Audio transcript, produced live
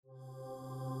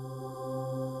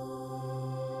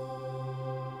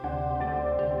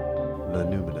The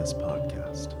Numinous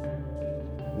Podcast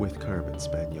with Carmen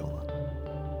Spaniola.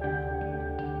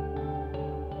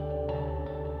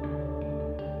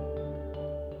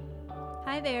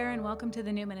 Hi there, and welcome to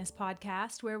the Numinous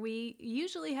Podcast, where we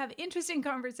usually have interesting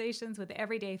conversations with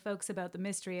everyday folks about the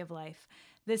mystery of life.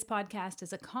 This podcast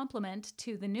is a complement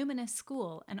to the Numinous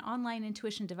School, an online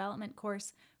intuition development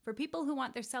course for people who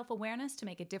want their self-awareness to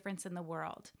make a difference in the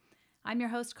world. I'm your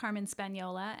host, Carmen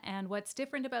Spaniola, and what's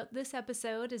different about this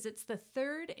episode is it's the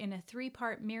third in a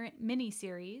three-part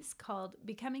mini-series called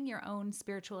Becoming Your Own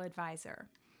Spiritual Advisor.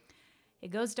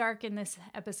 It goes dark in this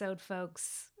episode,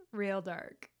 folks, real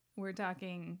dark. We're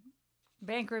talking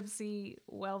bankruptcy,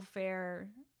 welfare,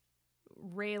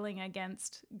 railing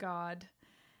against God.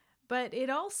 But it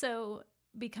also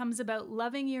becomes about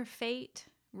loving your fate,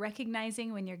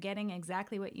 recognizing when you're getting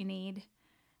exactly what you need.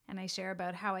 And I share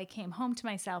about how I came home to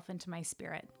myself and to my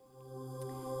spirit.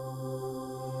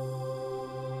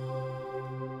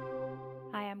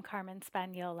 Hi, I'm Carmen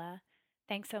Spaniola.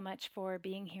 Thanks so much for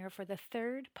being here for the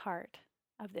third part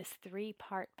of this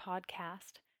three-part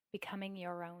podcast, Becoming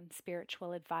Your Own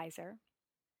Spiritual Advisor.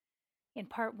 In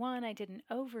part one, I did an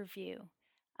overview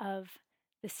of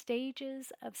the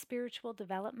stages of spiritual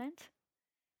development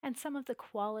and some of the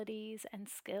qualities and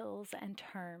skills and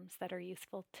terms that are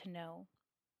useful to know.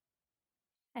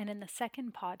 And in the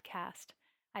second podcast,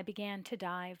 I began to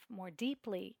dive more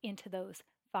deeply into those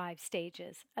 5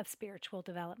 stages of spiritual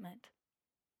development.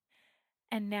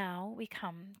 And now we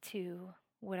come to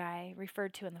what I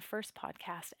referred to in the first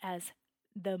podcast as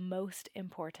the most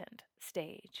important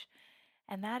stage,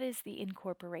 and that is the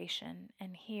incorporation.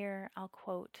 And here I'll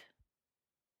quote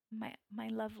my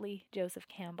lovely Joseph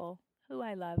Campbell, who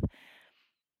I love.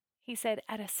 He said,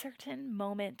 at a certain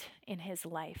moment in his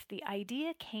life, the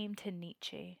idea came to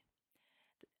Nietzsche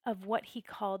of what he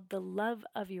called the love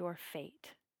of your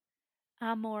fate.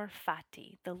 Amor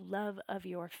fati, the love of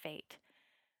your fate.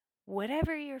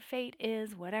 Whatever your fate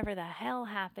is, whatever the hell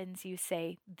happens, you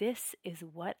say, this is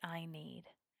what I need.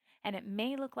 And it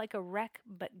may look like a wreck,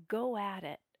 but go at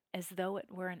it as though it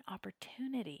were an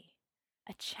opportunity,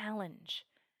 a challenge.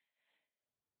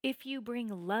 If you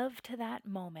bring love to that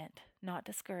moment, not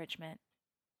discouragement,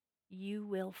 you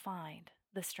will find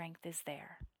the strength is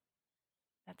there.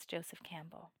 That's Joseph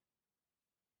Campbell.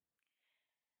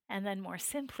 And then more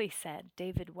simply said,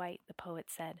 David White, the poet,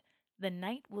 said, the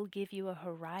night will give you a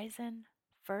horizon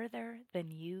further than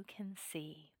you can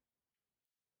see.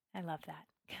 I love that,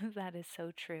 because that is so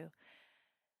true.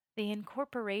 The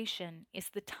incorporation is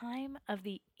the time of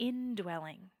the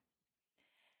indwelling.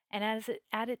 And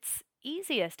at its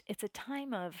easiest, it's a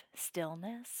time of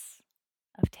stillness,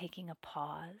 of taking a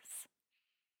pause.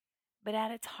 But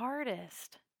at its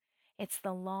hardest, it's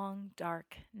the long,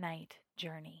 dark night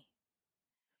journey.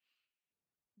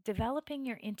 Developing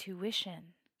your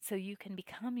intuition so you can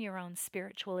become your own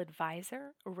spiritual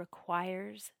advisor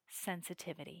requires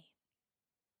sensitivity.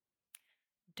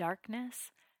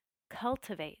 Darkness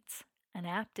cultivates an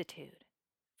aptitude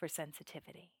for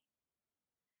sensitivity.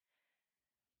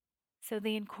 So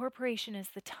the incorporation is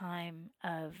the time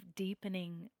of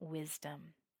deepening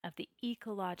wisdom of the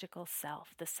ecological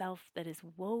self, the self that is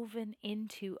woven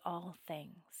into all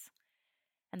things.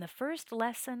 And the first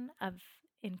lesson of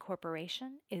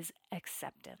incorporation is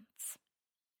acceptance.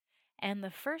 And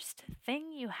the first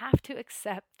thing you have to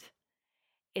accept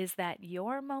is that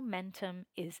your momentum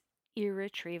is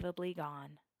irretrievably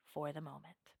gone for the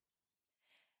moment.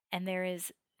 And there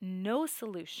is no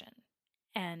solution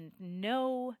and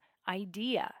no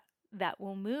idea that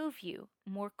will move you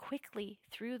more quickly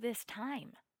through this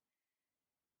time.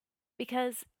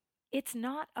 Because it's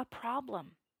not a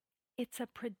problem, it's a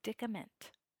predicament.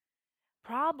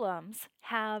 Problems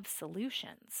have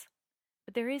solutions,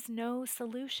 but there is no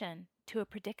solution to a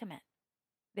predicament.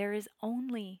 There is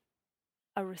only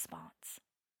a response.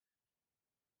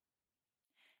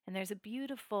 And there's a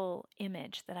beautiful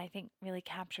image that I think really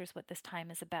captures what this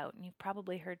time is about. And you've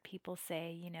probably heard people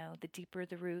say, the deeper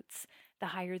the roots, the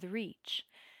higher the reach.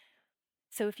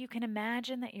 So if you can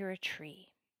imagine that you're a tree,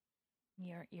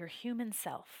 your human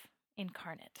self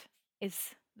incarnate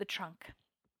is the trunk.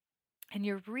 And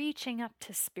you're reaching up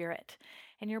to spirit,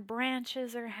 and your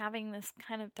branches are having this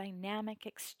kind of dynamic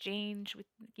exchange with,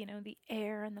 the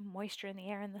air and the moisture in the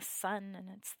air and the sun, and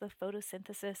it's the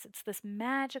photosynthesis. It's this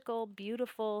magical,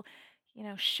 beautiful,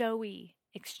 showy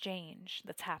exchange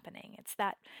that's happening. It's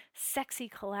that sexy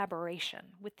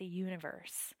collaboration with the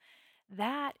universe.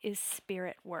 That is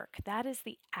spirit work. That is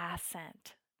the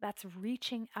ascent. That's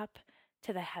reaching up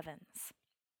to the heavens.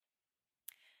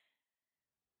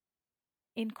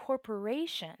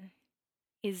 Incorporation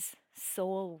is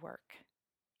soul work.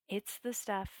 It's the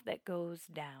stuff that goes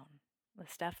down, the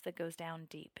stuff that goes down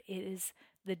deep. It is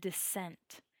the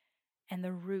descent and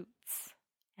the roots.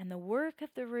 And the work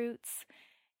of the roots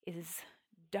is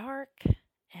dark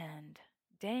and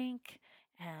dank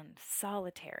and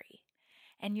solitary.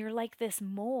 And you're like this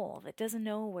mole that doesn't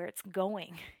know where it's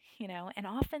going, and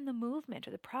often the movement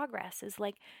or the progress is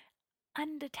like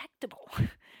undetectable.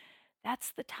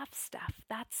 That's the tough stuff.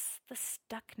 That's the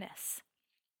stuckness.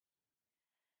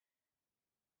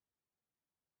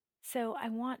 So I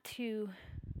want to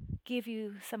give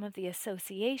you some of the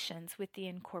associations with the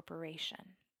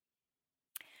incorporation.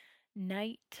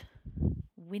 Night,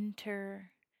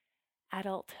 winter,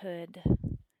 adulthood,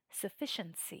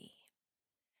 sufficiency,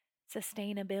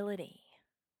 sustainability,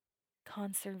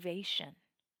 conservation,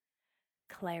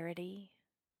 clarity,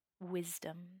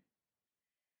 wisdom,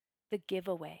 the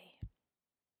giveaway,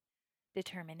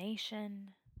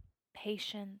 determination,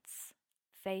 patience,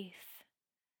 faith,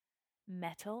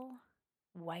 metal,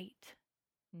 white,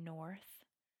 north,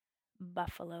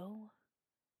 buffalo,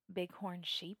 bighorn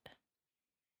sheep,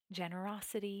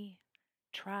 generosity,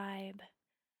 tribe,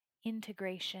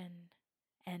 integration,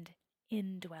 and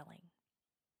indwelling.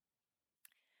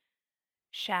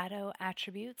 Shadow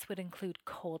attributes would include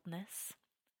coldness,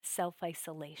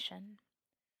 self-isolation,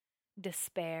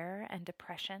 despair and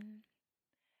depression,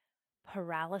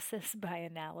 paralysis by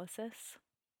analysis.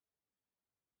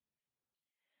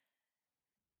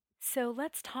 So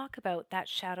let's talk about that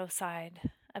shadow side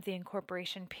of the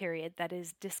incorporation period that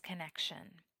is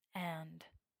disconnection and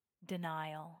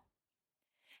denial,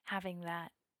 having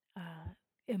that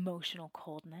emotional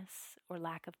coldness or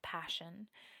lack of passion,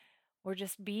 or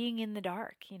just being in the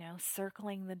dark,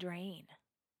 circling the drain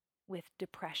with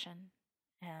depression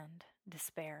and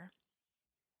despair.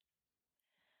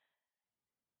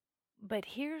 But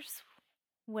here's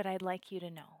what I'd like you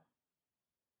to know.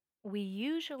 We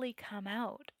usually come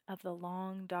out of the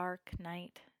long, dark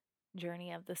night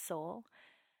journey of the soul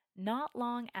not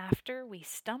long after we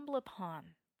stumble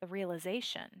upon the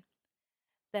realization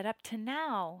that up to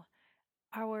now,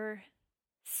 our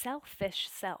selfish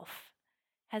self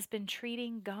has been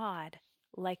treating God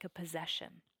like a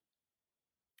possession.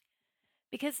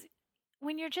 Because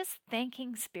when you're just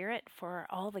thanking Spirit for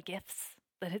all the gifts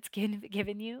that it's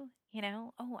given you,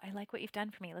 oh, I like what you've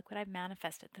done for me. Look what I've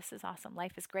manifested. This is awesome.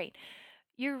 Life is great.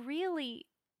 You're really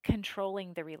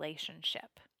controlling the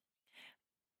relationship.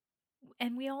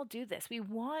 And we all do this. We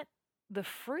want the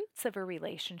fruits of a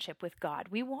relationship with God.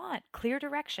 We want clear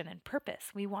direction and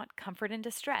purpose. We want comfort in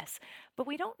distress. But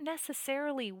we don't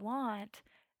necessarily want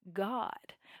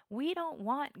God. We don't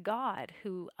want God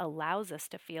who allows us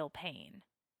to feel pain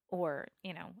or,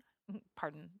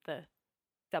 pardon the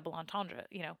double entendre,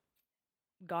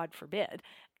 God forbid,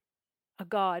 a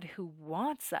God who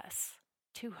wants us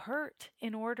to hurt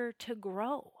in order to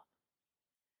grow.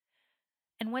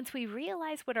 And once we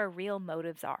realize what our real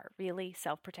motives are, really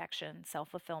self-protection,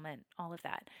 self-fulfillment, all of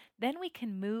that, then we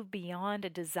can move beyond a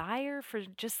desire for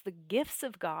just the gifts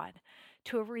of God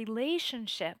to a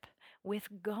relationship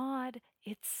with God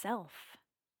itself.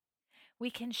 We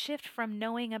can shift from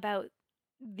knowing about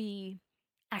the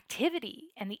activity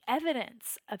and the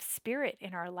evidence of Spirit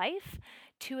in our life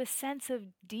to a sense of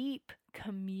deep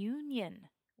communion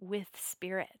with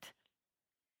Spirit.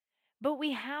 But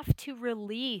we have to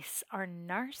release our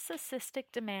narcissistic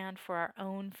demand for our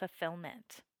own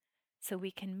fulfillment so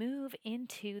we can move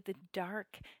into the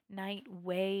dark night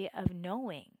way of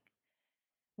knowing,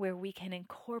 where we can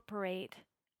incorporate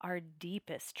our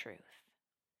deepest truth,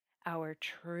 our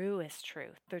truest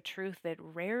truth, the truth that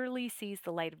rarely sees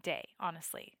the light of day.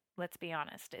 Honestly, let's be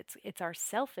honest. It's our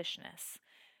selfishness.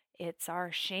 It's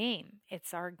our shame.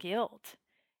 It's our guilt.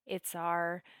 It's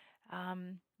our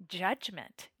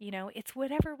judgment. It's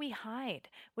whatever we hide,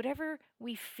 whatever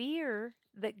we fear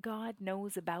that God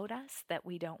knows about us that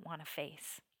we don't want to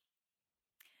face.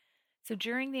 So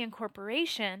during the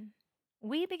incorporation,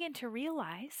 we begin to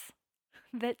realize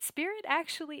that Spirit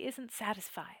actually isn't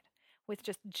satisfied with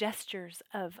just gestures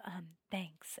of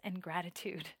thanks and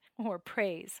gratitude or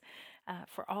praise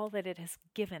for all that it has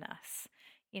given us.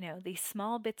 These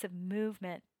small bits of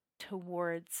movement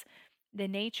towards the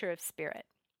nature of Spirit.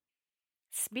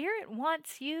 Spirit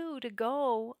wants you to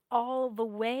go all the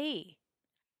way.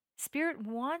 Spirit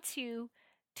wants you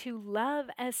to love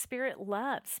as Spirit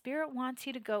loves. Spirit wants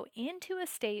you to go into a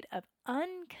state of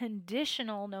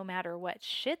unconditional, no matter what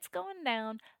shit's going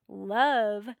down,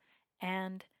 love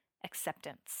and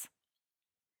acceptance.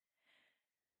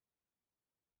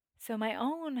 So my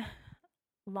own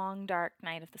long, dark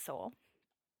night of the soul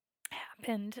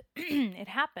happened, it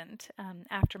happened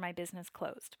after my business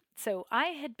closed. So I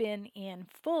had been in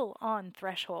full on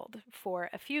threshold for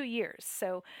a few years.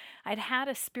 So I'd had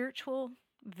a spiritual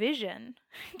vision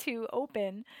to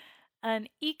open an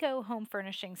eco home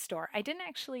furnishing store. I didn't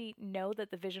actually know that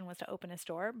the vision was to open a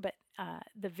store, but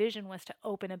the vision was to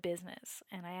open a business.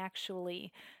 And I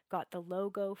actually got the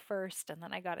logo first, and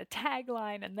then I got a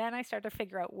tagline, and then I started to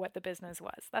figure out what the business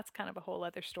was. That's kind of a whole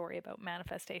other story about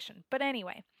manifestation. But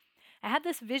anyway, I had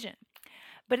this vision.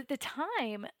 But at the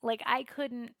time, like, I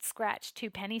couldn't scratch two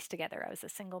pennies together. I was a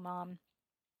single mom.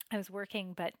 I was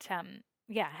working, but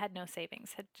yeah, I had no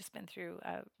savings. Had just been through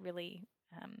a really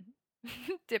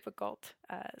difficult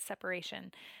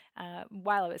separation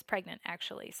while I was pregnant,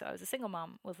 actually. So I was a single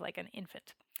mom with like an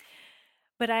infant.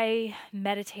 But I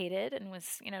meditated and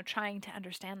was, trying to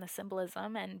understand the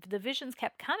symbolism, and the visions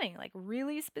kept coming, like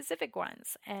really specific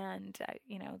ones. And,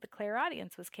 the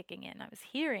clairaudience was kicking in. I was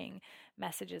hearing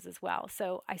messages as well.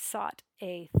 So I sought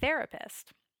a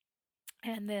therapist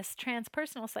and this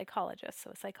transpersonal psychologist,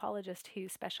 so a psychologist who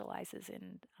specializes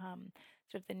in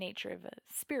sort of the nature of a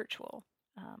spiritual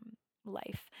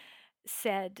life,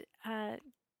 said,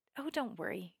 oh, don't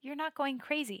worry. You're not going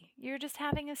crazy. You're just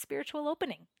having a spiritual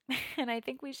opening. And I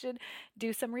think we should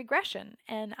do some regression.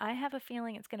 And I have a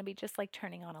feeling it's going to be just like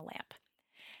turning on a lamp.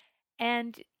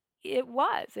 And it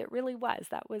really was.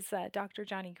 That was Dr.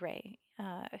 Johnny Gray,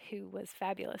 who was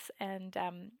fabulous. And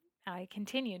I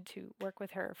continued to work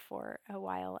with her for a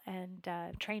while and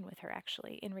train with her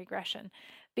actually in regression,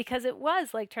 because it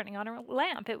was like turning on a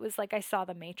lamp. It was like I saw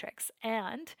the Matrix.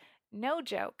 And no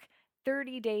joke,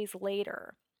 30 days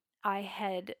later, I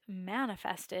had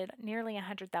manifested nearly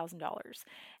 $100,000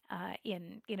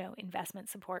 in, investment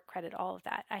support, credit, all of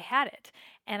that. I had it.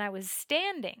 And I was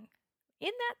standing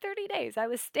in that 30 days, I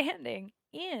was standing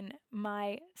in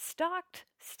my stocked,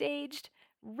 staged,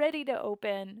 ready to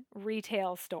open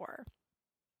retail store.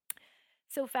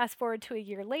 So fast forward to a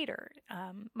year later,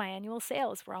 my annual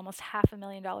sales were almost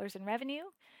 $500,000 in revenue.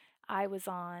 I was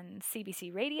on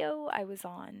CBC Radio. I was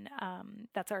on,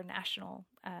 that's our national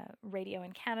radio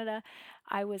in Canada.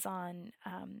 I was on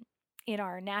in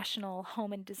our national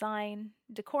home and design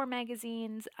decor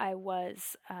magazines. I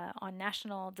was on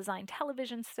national design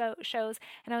television shows,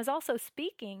 and I was also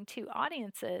speaking to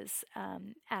audiences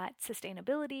at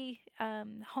sustainability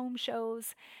home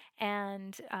shows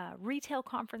and retail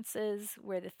conferences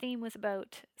where the theme was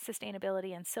about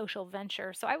sustainability and social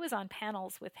venture. So I was on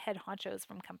panels with head honchos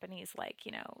from companies like,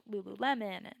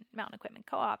 Lululemon and Mountain Equipment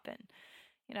Co-op, and,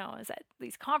 I was at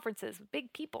these conferences with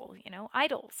big people,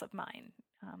 idols of mine.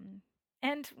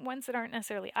 And ones that aren't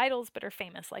necessarily idols but are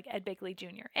famous, like Ed Begley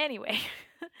Jr. Anyway.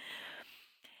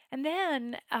 And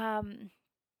then,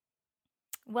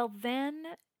 then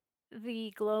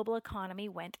the global economy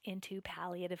went into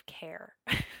palliative care.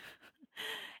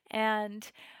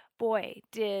 And boy,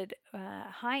 did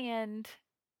high-end,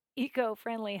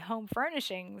 eco-friendly home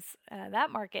furnishings,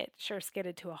 that market sure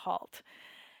skidded to a halt.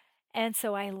 And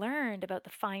so I learned about the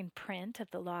fine print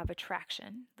of the law of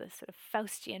attraction, the sort of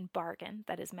Faustian bargain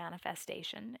that is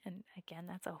manifestation. And again,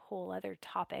 that's a whole other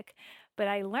topic. But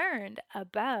I learned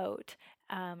about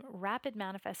rapid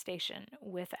manifestation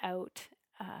without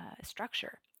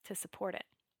structure to support it.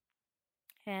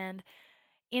 And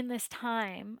in this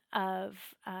time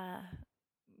of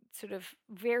sort of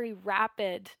very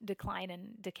rapid decline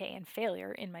and decay and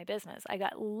failure in my business, I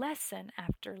got lesson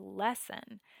after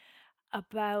lesson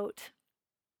about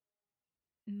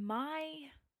my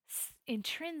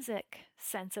intrinsic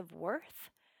sense of worth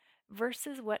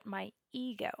versus what my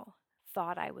ego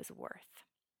thought I was worth.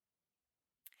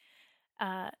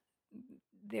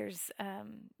 There's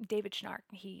David Schnark.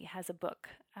 He has a book,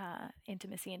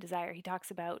 Intimacy and Desire. He talks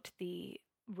about the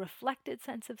reflected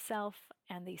sense of self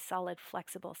and the solid,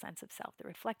 flexible sense of self. The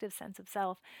reflective sense of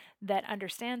self that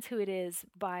understands who it is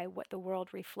by what the world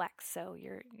reflects. So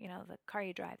the car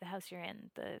you drive, the house you're in,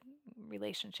 the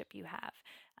relationship you have,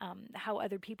 how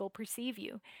other people perceive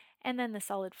you. And then the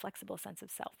solid, flexible sense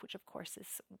of self, which of course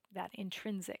is that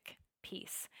intrinsic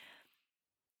piece.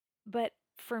 But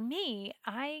for me,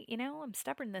 I'm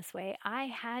stubborn this way. I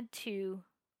had to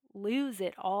lose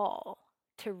it all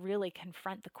to really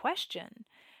confront the question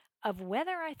of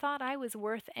whether I thought I was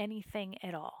worth anything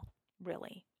at all,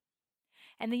 really.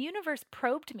 And the universe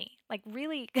probed me, like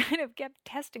really kind of kept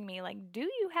testing me, like, do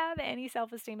you have any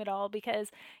self-esteem at all? Because,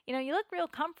 you look real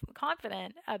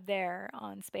confident up there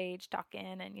on stage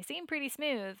talking, and you seem pretty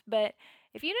smooth, but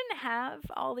if you didn't have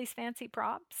all these fancy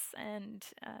props, and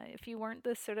if you weren't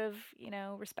this sort of,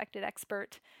 respected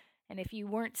expert, and if you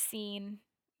weren't seen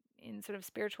in sort of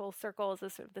spiritual circles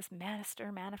as sort of this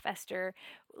master manifester,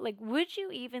 like, would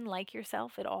you even like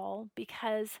yourself at all?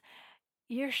 Because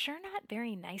you're sure not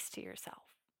very nice to yourself.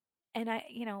 And I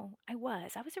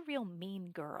was a real mean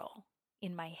girl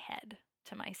in my head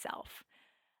to myself.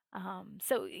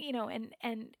 So,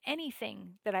 and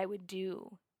anything that I would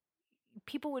do,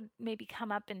 people would maybe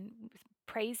come up and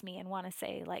praise me and want to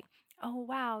say like, "Oh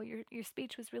wow, your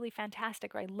speech was really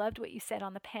fantastic," or "I loved what you said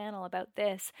on the panel about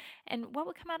this." And what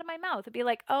would come out of my mouth? It'd be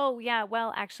like, "Oh yeah,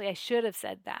 well actually I should have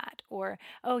said that," or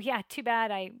 "Oh yeah, too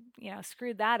bad I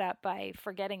screwed that up by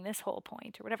forgetting this whole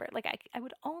point," or whatever. Like I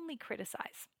would only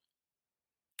criticize.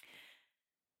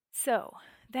 So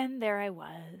then there I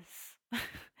was,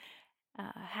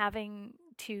 having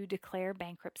to declare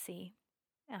bankruptcy,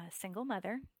 single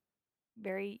mother,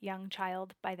 very young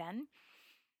child by then,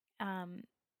 um,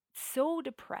 so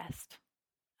depressed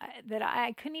that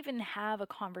I couldn't even have a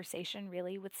conversation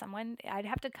really with someone. I'd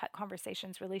have to cut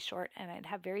conversations really short, and I'd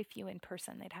have very few in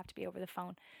person. They'd have to be over the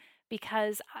phone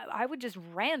because I would just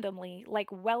randomly like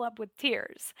well up with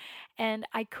tears. And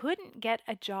I couldn't get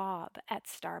a job at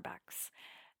Starbucks,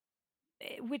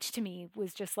 which to me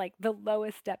was just like the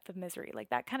lowest depth of misery. Like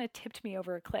that kind of tipped me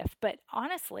over a cliff. But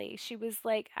honestly, she was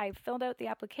like, I filled out the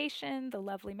application. The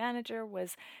lovely manager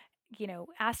was,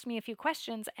 asked me a few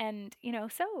questions and,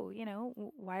 so,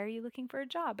 why are you looking for a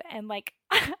job? And like,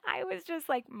 I was just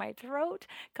like, my throat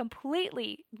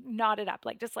completely knotted up,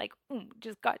 like,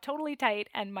 just got totally tight.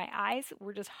 And my eyes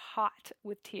were just hot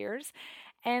with tears.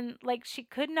 And like, she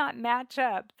could not match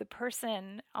up the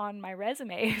person on my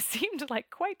resume who seemed like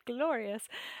quite glorious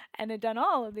and had done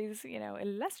all of these,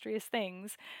 illustrious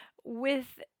things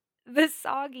with the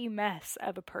soggy mess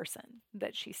of a person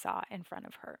that she saw in front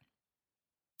of her.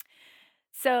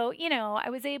 So, I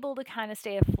was able to kind of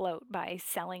stay afloat by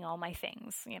selling all my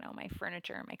things, my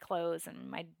furniture, my clothes,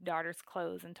 and my daughter's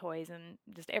clothes and toys and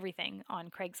just everything on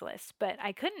Craigslist. But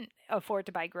I couldn't afford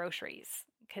to buy groceries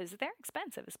because they're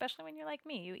expensive, especially when you're like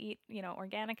me. You eat,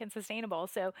 organic and sustainable.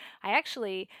 So I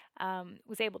actually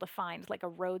was able to find like a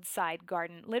roadside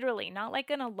garden, literally, not like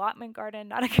an allotment garden,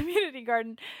 not a community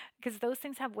garden, because those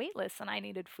things have wait lists and I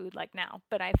needed food like now.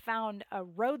 But I found a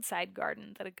roadside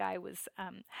garden that a guy was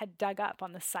had dug up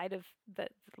on the side of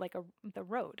the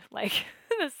road, like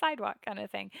the sidewalk kind of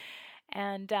thing,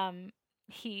 and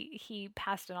he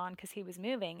passed it on because he was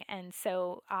moving, and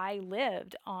so I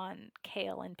lived on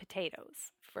kale and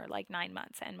potatoes for like 9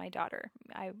 months. And my daughter,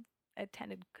 I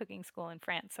attended cooking school in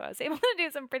France, so I was able to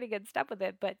do some pretty good stuff with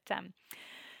it. But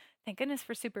thank goodness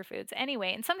for superfoods.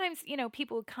 Anyway, and sometimes,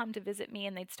 people would come to visit me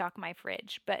and they'd stock my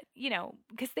fridge, but,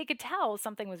 because they could tell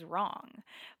something was wrong.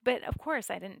 But of course,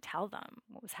 I didn't tell them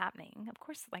what was happening. Of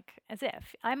course, like as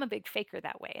if I'm a big faker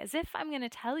that way, as if I'm going to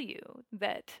tell you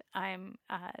that I'm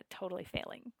totally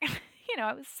failing.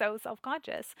 I was so self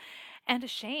conscious and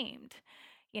ashamed,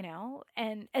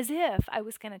 and as if I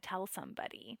was going to tell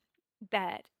somebody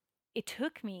that it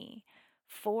took me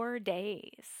 4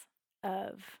 days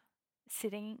of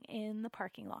sitting in the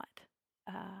parking lot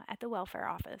at the welfare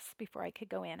office before I could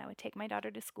go in. I would take my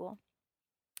daughter to school,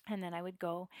 and then I would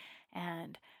go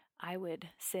and I would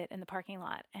sit in the parking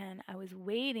lot, and I was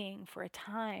waiting for a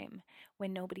time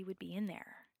when nobody would be in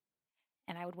there.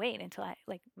 And I would wait until I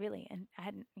like really, and I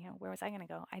hadn't, where was I going to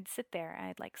go? I'd sit there and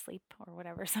I'd like sleep or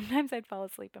whatever. Sometimes I'd fall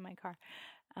asleep in my car.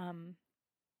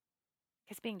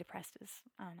 Because being depressed is,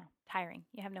 I don't know, tiring.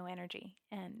 You have no energy.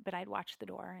 But I'd watch the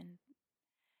door.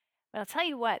 But I'll tell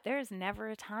you what, there is never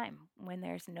a time when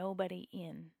there's nobody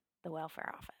in the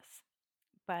welfare office.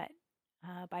 But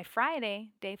by Friday,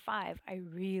 day 5, I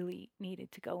really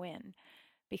needed to go in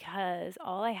because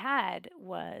all I had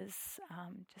was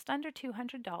just under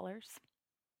 $200,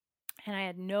 and I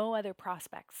had no other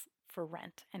prospects for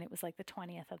rent, and it was like the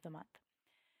 20th of the month.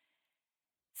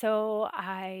 So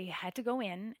I had to go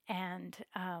in, and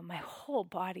my whole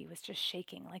body was just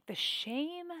shaking. Like the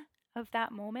shame of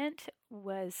that moment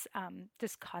was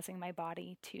just causing my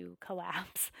body to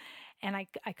collapse. And I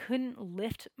couldn't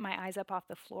lift my eyes up off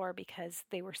the floor because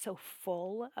they were so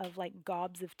full of like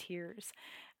gobs of tears.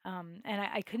 And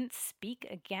I couldn't speak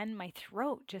again. My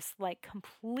throat just like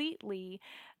completely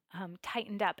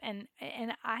tightened up. And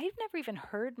I've never even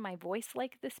heard my voice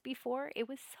like this before. It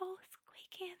was so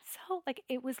squeaky and so like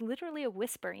it was literally a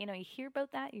whisper. You hear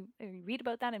about that, you read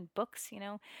about that in books.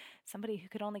 Somebody who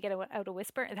could only get out a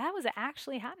whisper. That was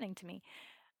actually happening to me.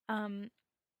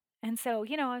 And so,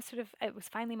 I was it was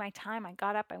finally my time. I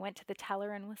got up, I went to the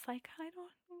teller and was like, I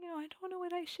don't know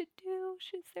what I should do.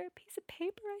 Is there a piece of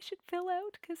paper I should fill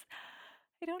out? Because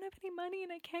I don't have any money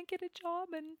and I can't get a job.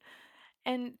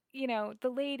 And, the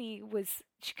lady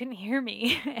she couldn't hear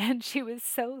me and she was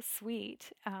so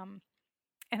sweet. And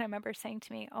I remember saying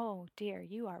to me, "Oh dear,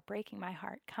 you are breaking my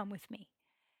heart. Come with me."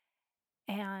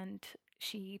 And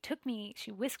she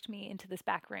whisked me into this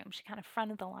back room. She kind of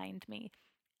front of the lined me.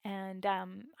 And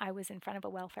I was in front of a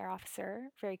welfare officer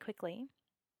very quickly.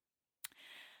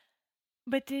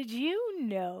 But did you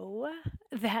know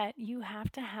that you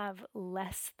have to have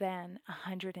less than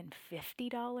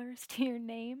 $150 to your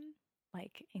name,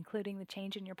 like including the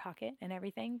change in your pocket and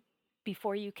everything,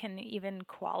 before you can even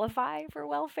qualify for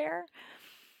welfare?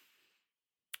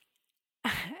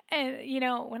 And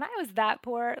when I was that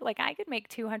poor, like I could make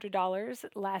 $200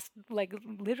 last, like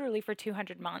literally for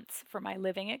 200 months for my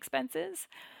living expenses,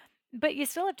 but you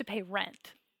still have to pay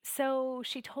rent. So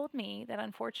she told me that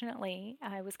unfortunately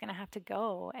I was going to have to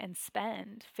go and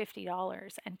spend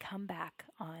 $50 and come back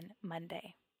on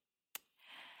Monday.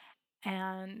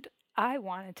 And I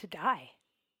wanted to die.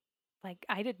 Like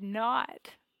I did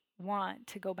not want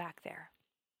to go back there.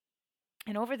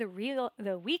 And over the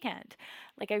weekend,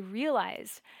 like I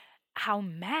realized how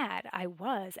mad I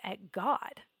was at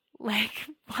God. Like,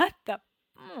 what the?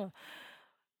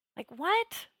 Like,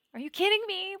 what? Are you kidding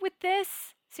me with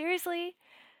this? Seriously?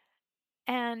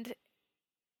 And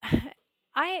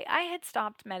I had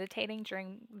stopped meditating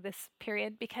during this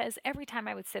period because every time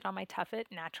I would sit on my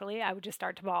tuffet, naturally, I would just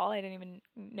start to bawl. I didn't even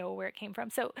know where it came from.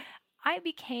 So I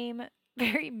became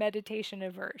very meditation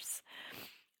averse.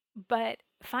 But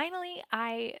finally,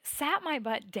 I sat my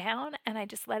butt down and I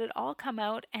just let it all come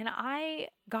out and I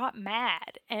got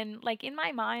mad. And like in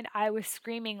my mind, I was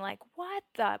screaming like, "What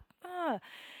the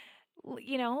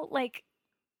like,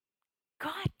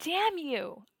 God damn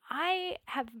you. I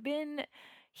have been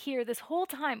here this whole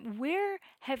time. Where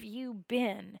have you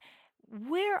been?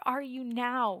 Where are you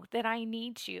now that I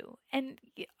need you?" And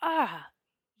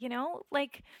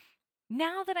like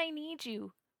now that I need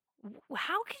you,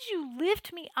 how could you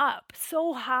lift me up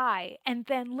so high and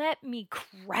then let me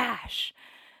crash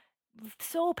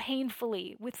so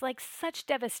painfully with like such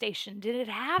devastation? Did it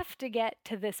have to get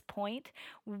to this point?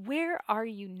 Where are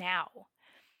you now?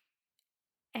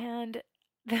 And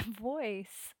the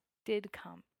voice did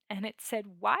come and it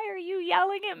said, "Why are you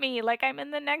yelling at me like I'm in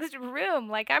the next room?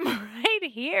 Like I'm right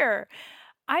here.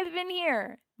 I've been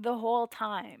here the whole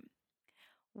time.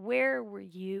 Where were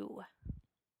you?"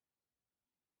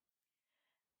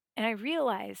 And I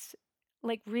realized,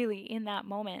 like, really in that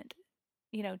moment,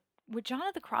 you know, what John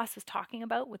of the Cross was talking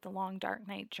about with the long, dark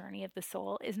night journey of the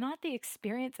soul is not the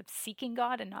experience of seeking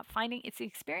God and not finding, it's the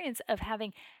experience of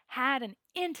having had an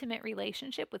intimate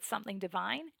relationship with something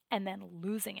divine and then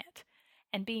losing it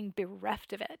and being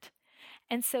bereft of it.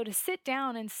 And so to sit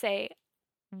down and say,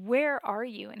 "Where are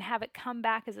you?" and have it come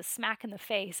back as a smack in the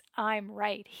face, "I'm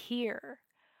right here,"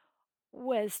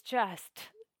 was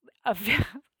just a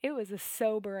it was a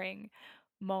sobering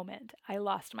moment. I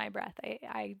lost my breath.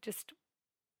 I just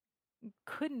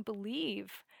couldn't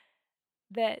believe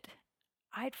that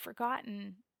I'd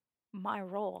forgotten my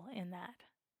role in that.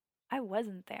 I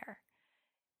wasn't there.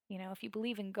 If you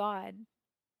believe in God,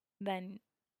 then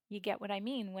you get what I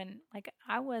mean when, like,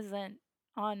 I wasn't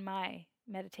on my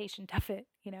meditation tuffet,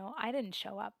 I didn't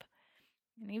show up.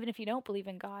 And even if you don't believe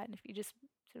in God, if you just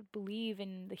sort of believe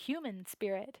in the human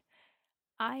spirit,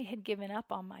 I had given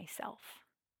up on myself.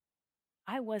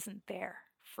 I wasn't there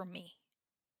for me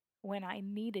when I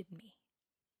needed me.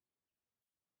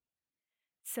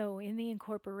 So, in the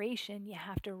incorporation, you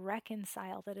have to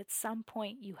reconcile that at some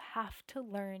point you have to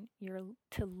learn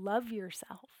to love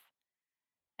yourself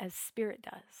as spirit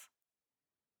does,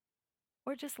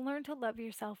 or just learn to love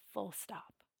yourself full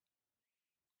stop,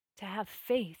 to have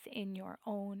faith in your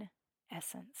own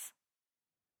essence.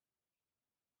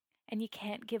 And you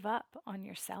can't give up on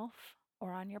yourself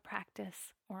or on your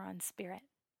practice or on spirit.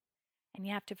 And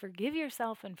you have to forgive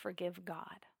yourself and forgive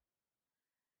God.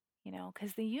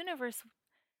 Because the universe,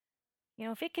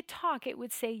 if it could talk, it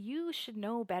would say, "You should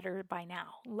know better by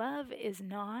now. Love is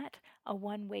not a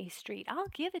one-way street. I'll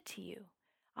give it to you.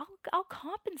 I'll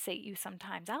compensate you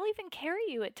sometimes. I'll even carry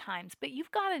you at times, but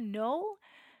you've got to know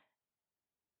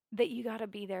that you got to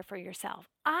be there for yourself.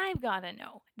 I've got to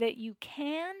know that you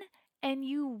can and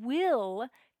you will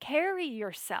carry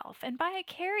yourself." And by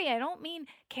carry, I don't mean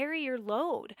carry your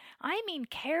load. I mean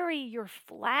carry your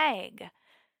flag.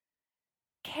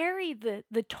 Carry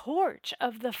the torch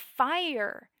of the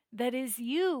fire that is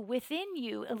you within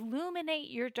you. Illuminate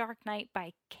your dark night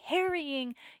by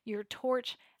carrying your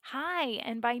torch high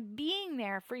and by being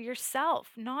there for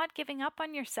yourself, not giving up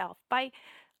on yourself, by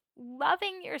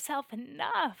loving yourself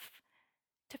enough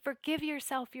to forgive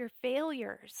yourself your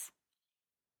failures.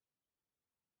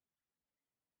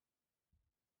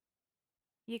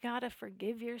 you got to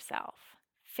forgive yourself.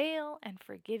 Fail and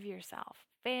forgive yourself.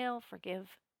 Fail,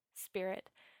 forgive spirit.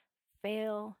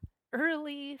 Fail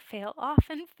early, fail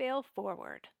often, fail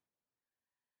forward.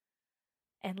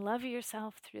 And love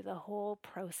yourself through the whole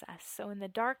process. So in the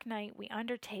dark night, we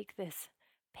undertake this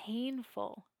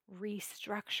painful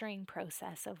restructuring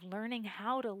process of learning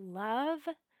how to love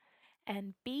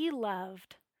and be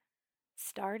loved,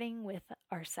 starting with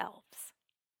ourselves.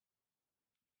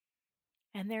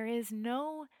 And there is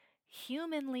no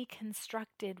humanly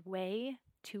constructed way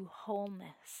to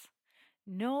wholeness.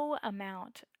 No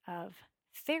amount of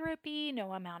therapy,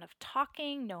 no amount of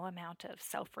talking, no amount of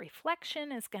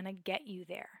self-reflection is going to get you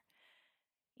there.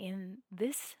 In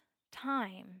this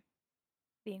time,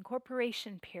 the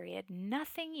incorporation period,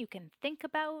 nothing you can think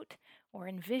about or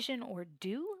envision or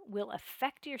do will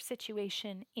affect your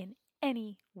situation in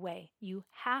any way. You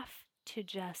have to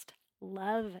just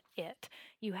love it.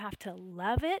 You have to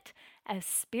love it as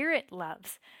spirit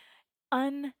loves,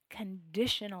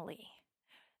 unconditionally.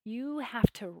 You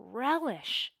have to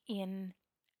relish in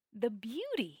the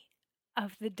beauty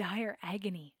of the dire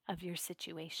agony of your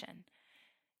situation.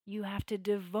 You have to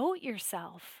devote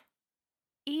yourself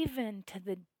even to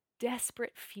the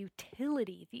desperate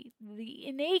futility, the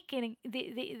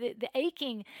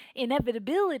aching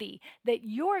inevitability that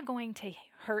you're going to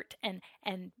hurt and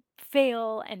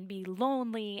fail and be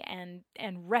lonely and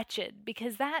wretched,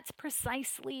 because that's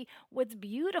precisely what's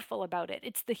beautiful about it.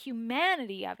 It's the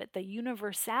humanity of it, the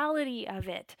universality of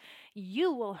it.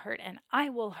 You will hurt and I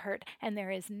will hurt, and there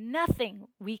is nothing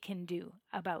we can do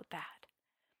about that.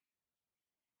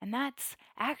 And that's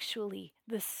actually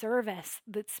the service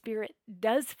that Spirit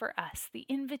does for us, the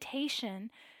invitation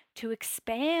to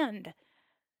expand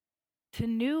to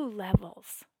new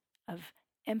levels of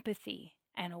empathy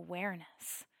and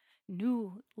awareness,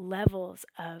 new levels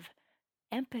of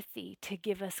empathy to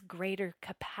give us greater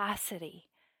capacity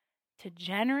to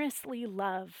generously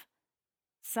love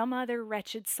some other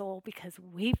wretched soul because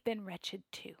we've been wretched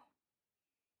too.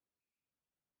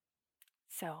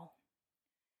 So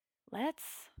let's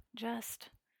just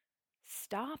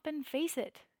stop and face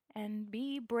it and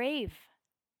be brave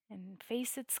and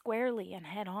face it squarely and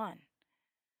head on.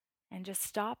 And just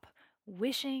stop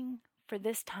wishing for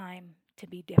this time to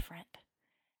be different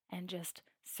and just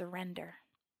surrender.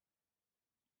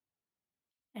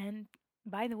 And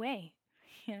by the way,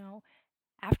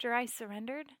 after I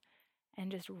surrendered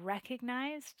and just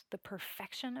recognized the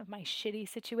perfection of my shitty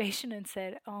situation and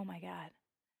said, oh my God,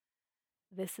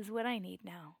 this is what I need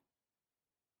now.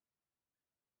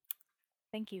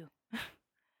 Thank you.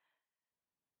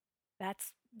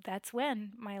 That's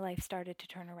when my life started to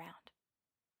turn around.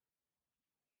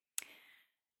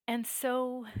 And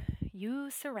so you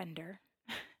surrender,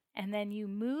 and then you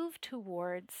move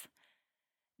towards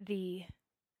the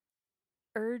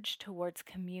urge towards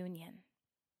communion.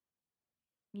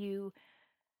 You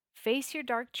face your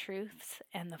dark truths,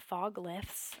 and the fog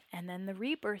lifts, and then the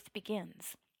rebirth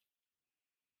begins.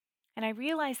 And I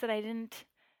realized that I didn't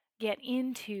get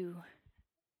into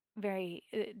very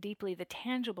deeply the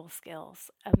tangible skills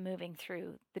of moving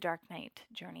through the dark night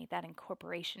journey, that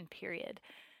incorporation period.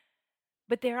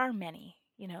 But there are many.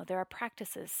 There are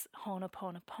practices,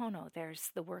 Ho'oponopono, there's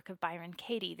the work of Byron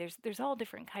Katie, there's all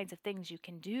different kinds of things you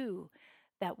can do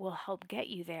that will help get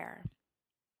you there.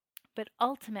 But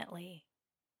ultimately,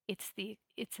 it's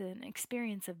an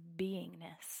experience of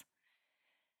beingness.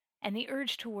 And the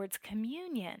urge towards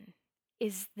communion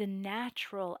is the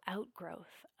natural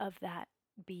outgrowth of that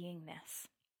beingness.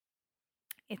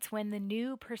 It's when the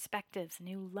new perspectives,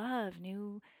 new love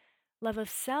of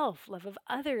self, love of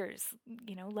others,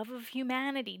 love of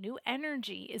humanity, new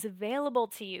energy is available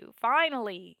to you.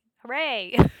 Finally,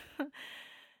 hooray!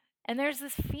 And there's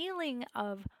this feeling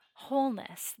of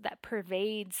wholeness that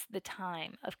pervades the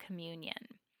time of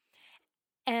communion.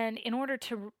 And in order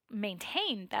to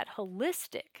maintain that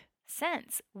holistic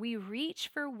sense, we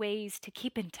reach for ways to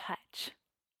keep in touch.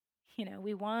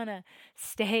 We want to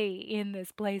stay in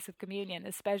this place of communion,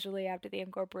 especially after the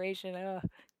incorporation. Oh,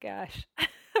 gosh,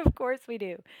 of course we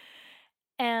do.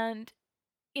 And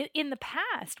in the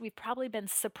past, we've probably been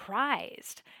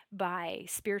surprised by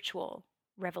spiritual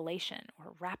revelation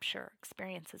or rapture,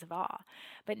 experiences of awe.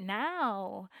 But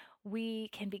now we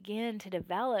can begin to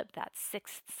develop that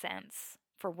sixth sense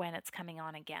for when it's coming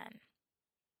on again.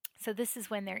 So this is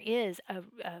when there is a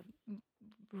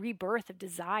rebirth of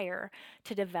desire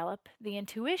to develop the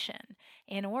intuition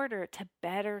in order to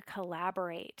better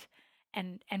collaborate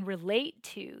and relate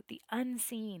to the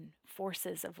unseen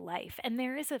forces of life. And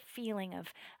there is a feeling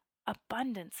of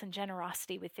abundance and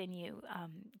generosity within you.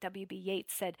 W.B.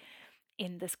 Yeats said,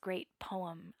 in this great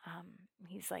poem.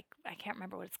 He's like, I can't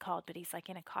remember what it's called, but he's like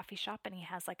in a coffee shop and he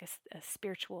has like a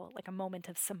spiritual, like a moment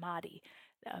of samadhi,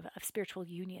 of spiritual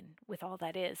union with all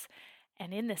that is.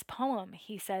 And in this poem,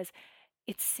 he says,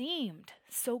 it seemed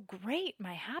so great,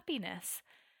 my happiness,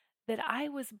 that I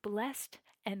was blessed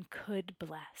and could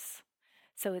bless.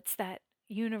 So it's that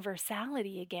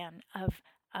universality again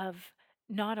of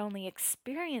not only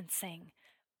experiencing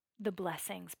the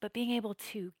blessings, but being able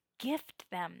to gift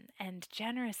them and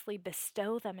generously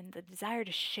bestow them, and the desire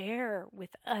to share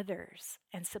with others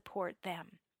and support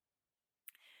them.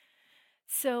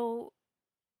 So,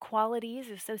 qualities,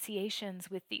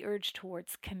 associations with the urge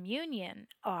towards communion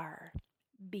are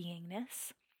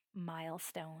beingness,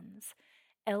 milestones,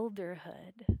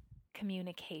 elderhood,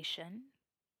 communication,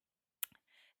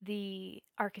 the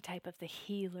archetype of the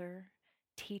healer,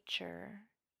 teacher,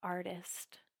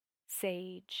 artist,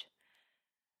 sage,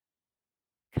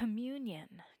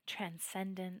 communion,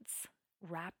 transcendence,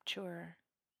 rapture,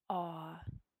 awe,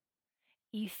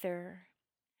 ether,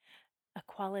 a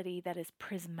quality that is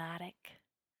prismatic,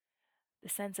 the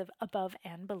sense of above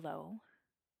and below,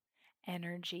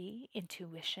 energy,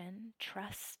 intuition,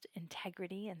 trust,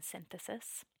 integrity, and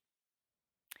synthesis.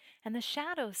 And the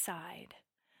shadow side,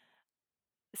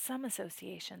 some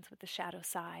associations with the shadow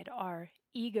side are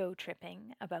ego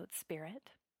tripping about spirit,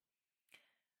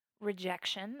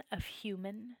 rejection of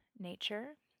human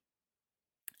nature,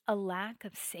 a lack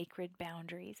of sacred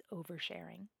boundaries,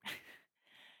 oversharing,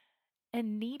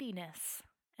 and neediness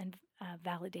and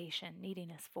validation,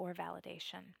 neediness for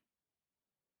validation.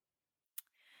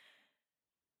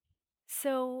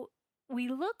 So we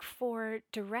look for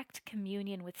direct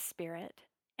communion with spirit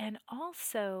and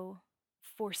also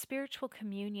for spiritual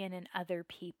communion in other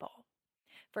people.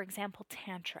 For example,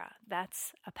 Tantra,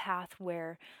 that's a path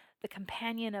where the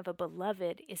companion of a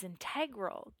beloved is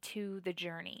integral to the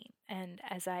journey. And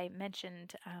as I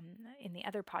mentioned in the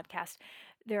other podcast,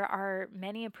 there are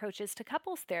many approaches to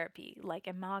couples therapy, like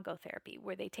imago therapy,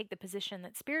 where they take the position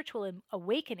that spiritual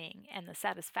awakening and the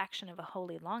satisfaction of a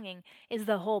holy longing is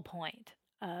the whole point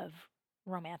of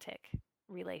romantic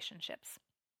relationships.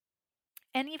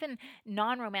 And even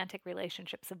non romantic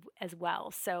relationships as well.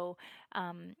 So,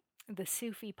 the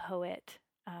Sufi poet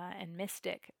and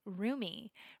mystic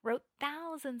Rumi wrote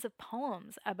thousands of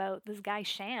poems about this guy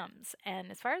Shams. And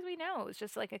as far as we know, it was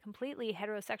just like a completely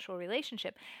heterosexual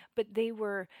relationship. But they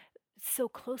were so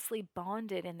closely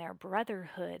bonded in their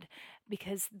brotherhood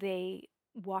because they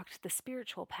walked the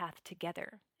spiritual path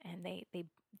together, and they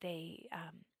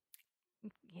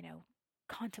you know,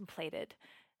 contemplated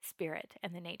spirit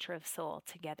and the nature of soul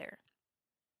together.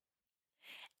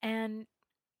 And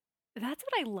that's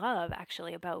what I love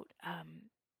actually about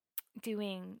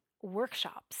doing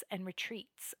workshops and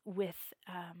retreats with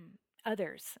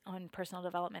others on personal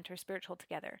development or spiritual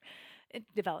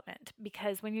development,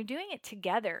 because when you're doing it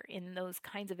together in those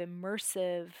kinds of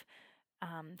immersive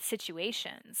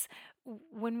situations,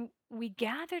 when we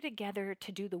gather together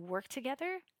to do the work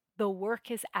together, the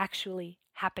work is actually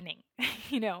happening.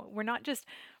 We're not just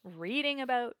reading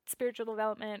about spiritual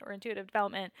development or intuitive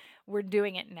development. We're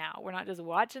doing it now. We're not just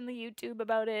watching the YouTube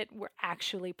about it. We're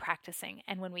actually practicing.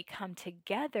 And when we come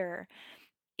together,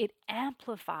 it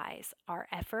amplifies our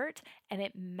effort and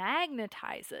it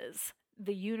magnetizes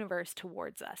the universe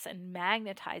towards us and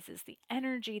magnetizes the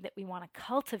energy that we want to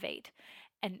cultivate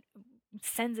and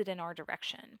sends it in our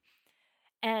direction.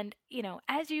 And,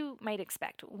 as you might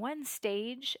expect, one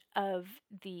stage of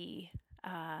the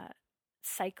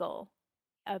cycle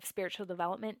of spiritual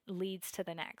development leads to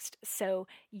the next. So,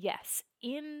 yes,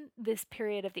 in this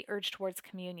period of the urge towards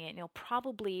communion, you'll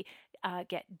probably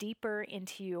get deeper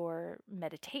into your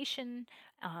meditation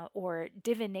or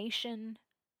divination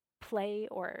play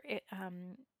or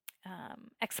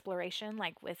exploration,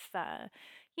 like with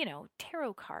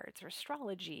tarot cards or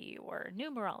astrology or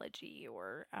numerology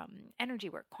or energy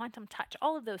work, quantum touch,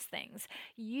 all of those things.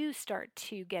 You start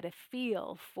to get a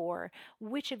feel for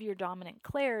which of your dominant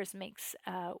clairs makes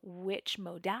which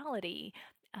modality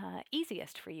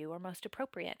easiest for you or most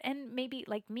appropriate. And maybe,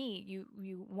 like me,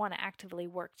 you want to actively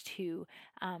work to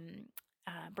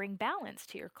bring balance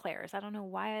to your clairs. I don't know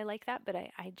why I like that, but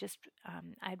I just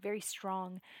I had very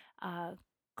strong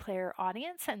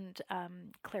clairaudience and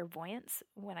clairvoyance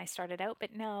when I started out,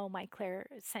 but now my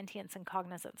clairsentience and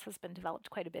cognizance has been developed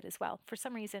quite a bit as well. For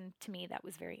some reason, to me, that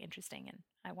was very interesting, and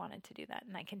I wanted to do that,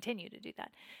 and I continue to do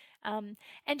that.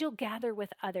 And you'll gather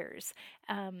with others.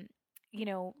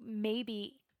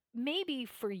 Maybe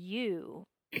for you,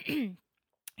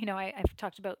 I've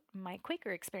talked about my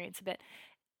Quaker experience a bit.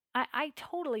 I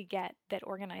totally get that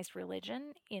organized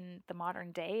religion in the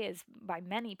modern day is by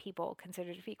many people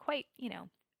considered to be quite,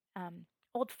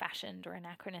 old fashioned or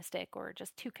anachronistic or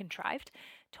just too contrived.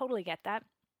 Totally get that.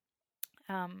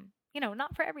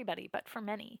 Not for everybody, but for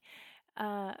many.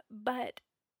 But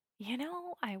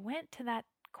I went to that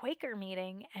Quaker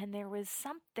meeting and there was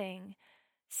something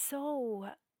so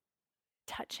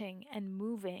touching and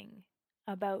moving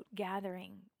about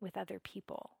gathering with other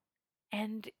people.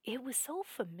 And it was so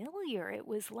familiar. It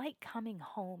was like coming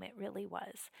home. It really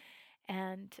was.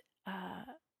 And,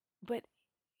 but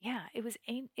yeah, it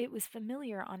was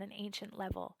familiar on an ancient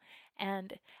level.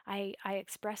 And I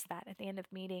expressed that at the end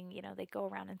of meeting. They go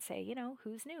around and say,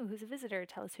 who's new, who's a visitor,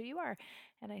 tell us who you are.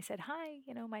 And I said, hi,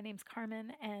 my name's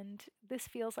Carmen, and this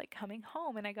feels like coming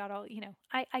home. And I got all,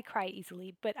 I cry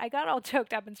easily, but I got all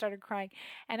choked up and started crying.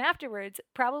 And afterwards,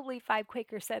 probably 5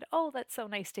 Quakers said, oh, that's so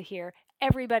nice to hear.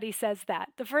 Everybody says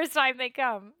that the first time they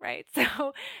come, right?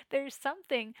 So there's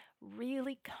something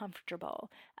really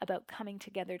comfortable about coming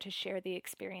together to share the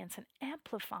experience and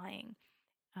amplifying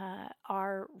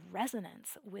our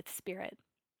resonance with spirit.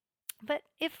 But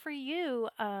if for you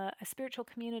a spiritual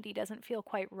community doesn't feel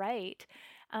quite right,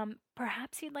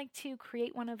 perhaps you'd like to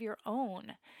create one of your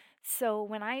own. So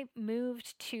when I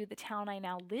moved to the town I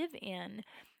now live in,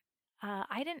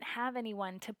 I didn't have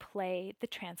anyone to play the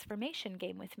transformation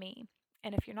game with me.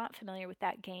 And if you're not familiar with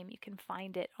that game, you can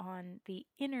find it on the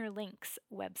Inner Links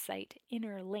website,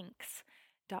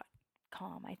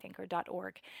 innerlinks.com, I think, or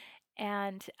 .org.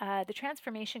 And the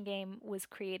transformation game was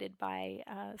created by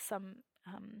some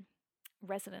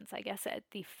residents, I guess, at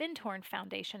the Findhorn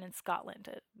Foundation in Scotland,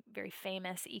 a very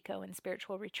famous eco and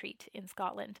spiritual retreat in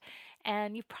Scotland.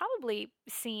 And you've probably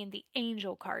seen the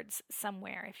angel cards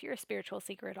somewhere. If you're a spiritual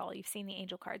seeker at all, you've seen the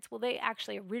angel cards. Well, they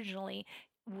actually originally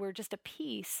were just a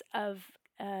piece of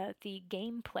the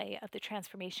gameplay of the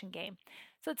transformation game.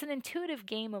 So it's an intuitive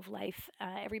game of life.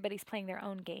 Everybody's playing their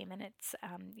own game, and it's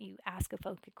you ask a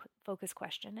focus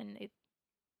question, and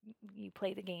you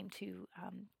play the game to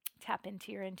tap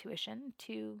into your intuition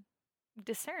to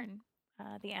discern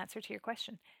the answer to your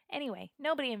question. Anyway,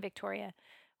 nobody in Victoria,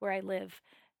 where I live,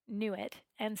 knew it.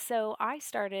 And so I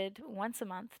started once a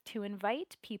month to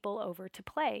invite people over to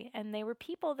play. And they were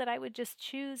people that I would just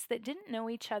choose that didn't know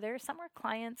each other. Some were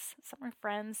clients, some were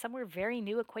friends, some were very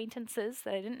new acquaintances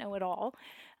that I didn't know at all.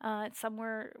 Some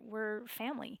were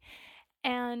family.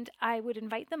 And I would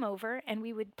invite them over and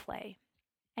we would play.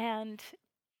 And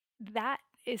that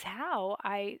is how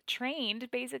I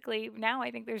trained. Basically, now I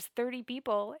think there's 30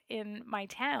 people in my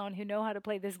town who know how to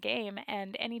play this game.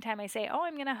 And anytime I say, "Oh,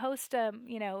 I'm going to host a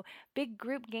big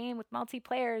group game with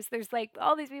multiplayers," there's like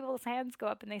all these people's hands go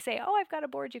up and they say, "Oh, I've got a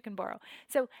board you can borrow."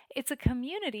 So it's a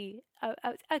community,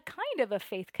 a kind of a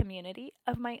faith community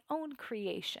of my own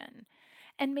creation.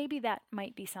 And maybe that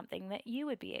might be something that you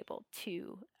would be able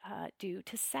to do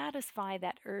to satisfy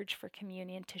that urge for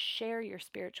communion, to share your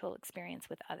spiritual experience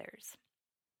with others.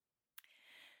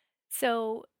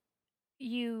 So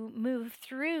you move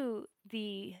through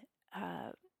the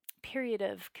period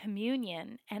of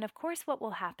communion, and of course, what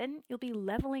will happen? You'll be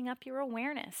leveling up your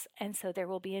awareness. And so there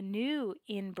will be a new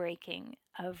inbreaking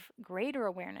of greater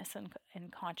awareness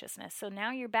and consciousness. So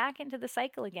now you're back into the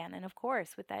cycle again. And of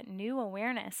course, with that new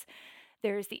awareness,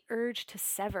 there's the urge to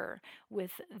sever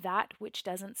with that which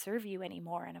doesn't serve you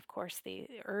anymore. And of course, the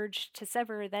urge to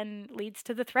sever then leads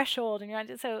to the threshold.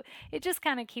 And so it just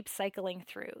kind of keeps cycling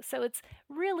through. So it's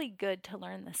really good to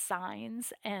learn the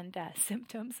signs and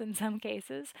symptoms in some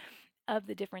cases of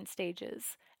the different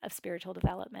stages of spiritual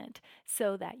development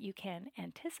so that you can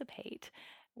anticipate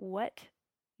what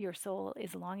your soul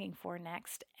is longing for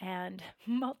next and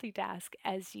multitask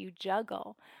as you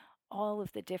juggle all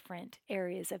of the different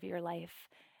areas of your life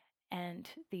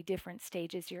and the different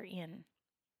stages you're in.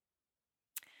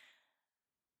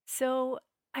 So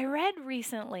I read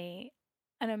recently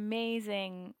an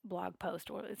amazing blog post,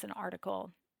 or it's an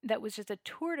article, that was just a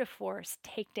tour de force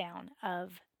takedown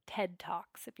of TED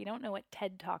Talks. If you don't know what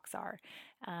TED Talks are,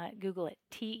 Google it,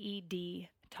 TED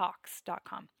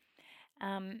talks.com.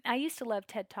 I used to love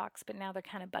TED Talks, but now they're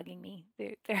kind of bugging me.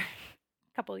 They're a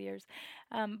couple of years.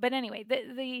 But anyway,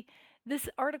 this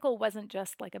article wasn't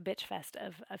just like a bitch fest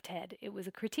of TED. It was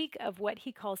a critique of what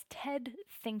he calls TED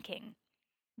thinking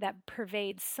that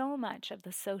pervades so much of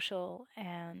the social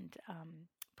and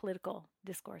political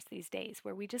discourse these days,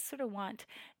 where we just sort of want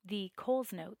the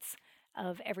Coles notes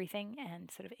of everything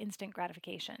and sort of instant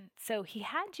gratification. So he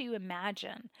had you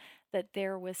imagine that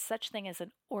there was such thing as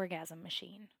an orgasm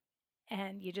machine,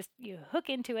 and you hook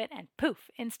into it and poof,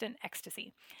 instant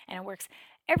ecstasy, and it works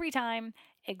every time,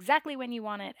 exactly when you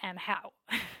want it and how.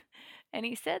 And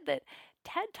he said that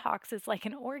TED Talks is like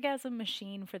an orgasm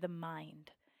machine for the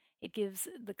mind. It gives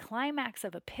the climax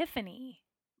of epiphany,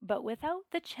 but without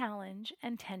the challenge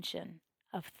and tension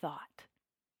of thought.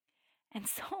 And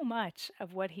so much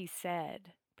of what he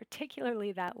said,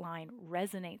 particularly that line,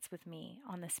 resonates with me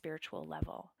on the spiritual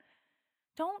level.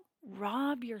 Don't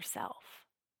rob yourself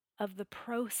of the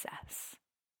process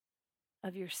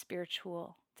of your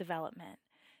spiritual development.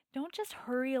 Don't just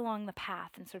hurry along the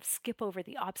path and sort of skip over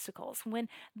the obstacles when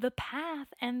the path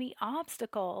and the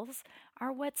obstacles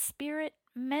are what Spirit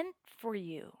meant for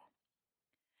you.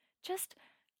 Just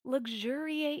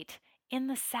luxuriate in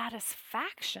the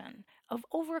satisfaction of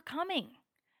overcoming.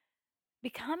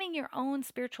 Becoming your own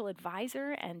spiritual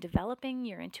advisor and developing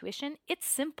your intuition, it's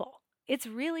simple. It's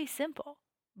really simple,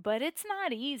 but it's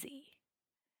not easy.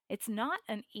 It's not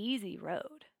an easy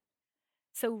road.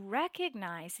 So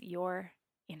recognize your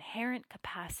inherent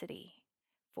capacity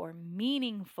for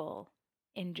meaningful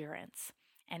endurance.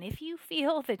 And if you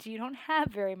feel that you don't have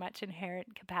very much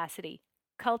inherent capacity,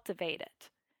 cultivate it,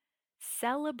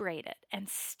 celebrate it, and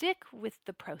stick with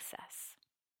the process.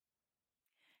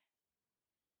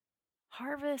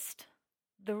 Harvest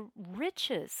the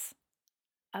riches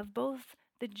of both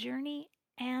the journey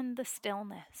and the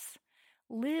stillness.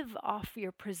 Live off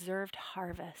your preserved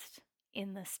harvest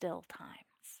in the still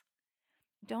times.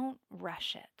 Don't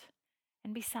rush it.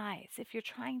 And besides, if you're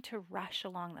trying to rush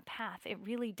along the path, it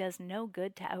really does no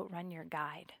good to outrun your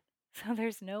guide. So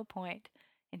there's no point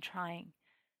in trying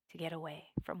to get away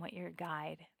from where your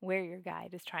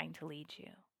guide is trying to lead you.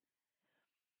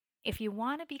 If you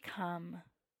want to become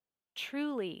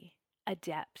truly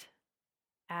adept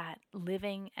at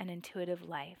living an intuitive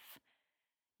life,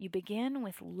 you begin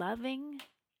with loving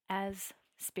as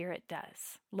Spirit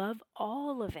does. Love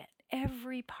all of it,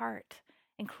 every part,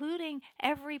 including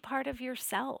every part of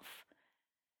yourself.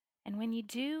 And when you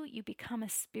do, you become a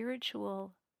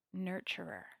spiritual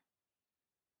nurturer.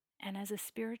 And as a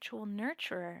spiritual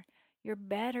nurturer, you're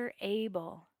better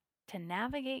able to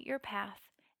navigate your path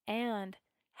and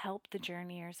help the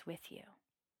journeyers with you.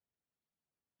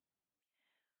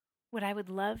 What I would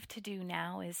love to do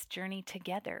now is journey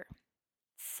together.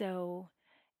 So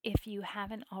if you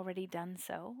haven't already done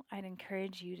so, I'd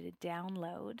encourage you to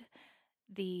download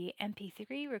the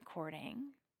MP3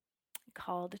 recording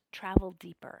called Travel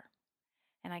Deeper.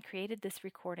 And I created this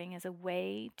recording as a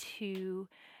way to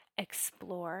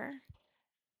explore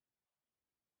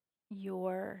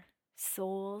your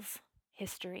soul's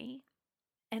history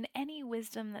and any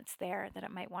wisdom that's there that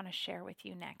it might want to share with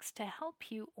you next to help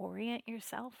you orient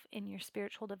yourself in your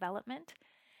spiritual development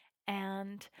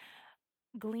and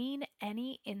glean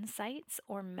any insights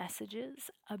or messages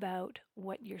about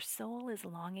what your soul is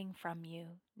longing from you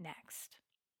next.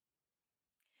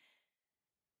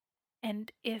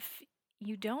 And if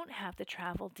you don't have the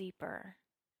Travel Deeper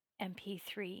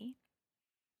MP3,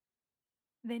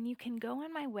 then you can go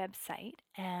on my website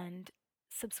and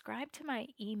subscribe to my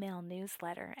email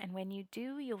newsletter. And when you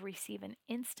do, you'll receive an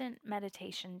instant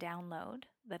meditation download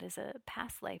that is a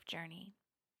past life journey.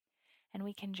 And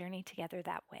we can journey together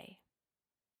that way.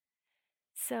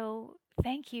 So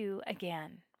thank you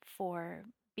again for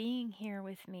being here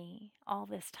with me all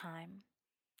this time,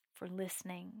 for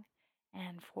listening,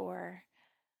 and for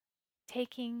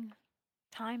taking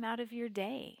time out of your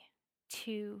day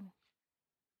to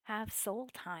have soul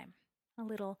time, a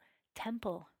little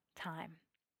temple time,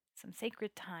 some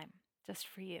sacred time just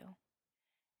for you.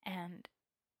 And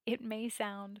it may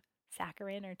sound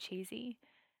saccharine or cheesy,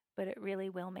 but it really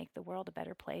will make the world a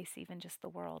better place, even just the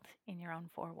world in your own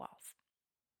four walls.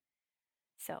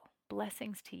 So,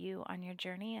 blessings to you on your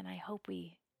journey, and I hope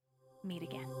we meet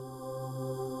again.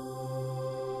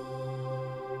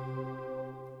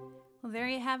 Well, there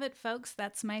you have it, folks.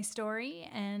 That's my story,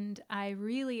 and I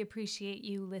really appreciate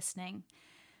you listening.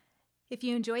 If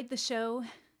you enjoyed the show,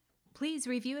 please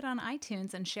review it on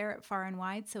iTunes and share it far and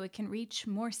wide so it can reach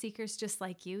more seekers just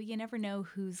like you. You never know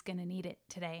who's going to need it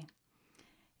today.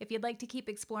 If you'd like to keep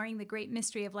exploring the great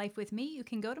mystery of life with me, you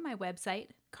can go to my website,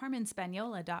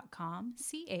 carmenspanyola.com,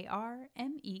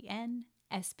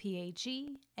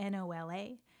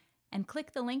 CarmenSpagnola, and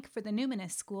click the link for the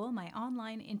Numinous School, my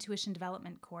online intuition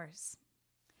development course.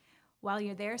 While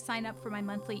you're there, sign up for my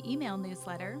monthly email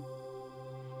newsletter.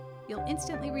 You'll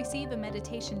instantly receive a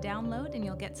meditation download and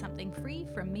you'll get something free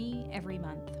from me every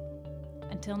month.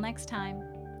 Until next time,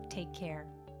 take care.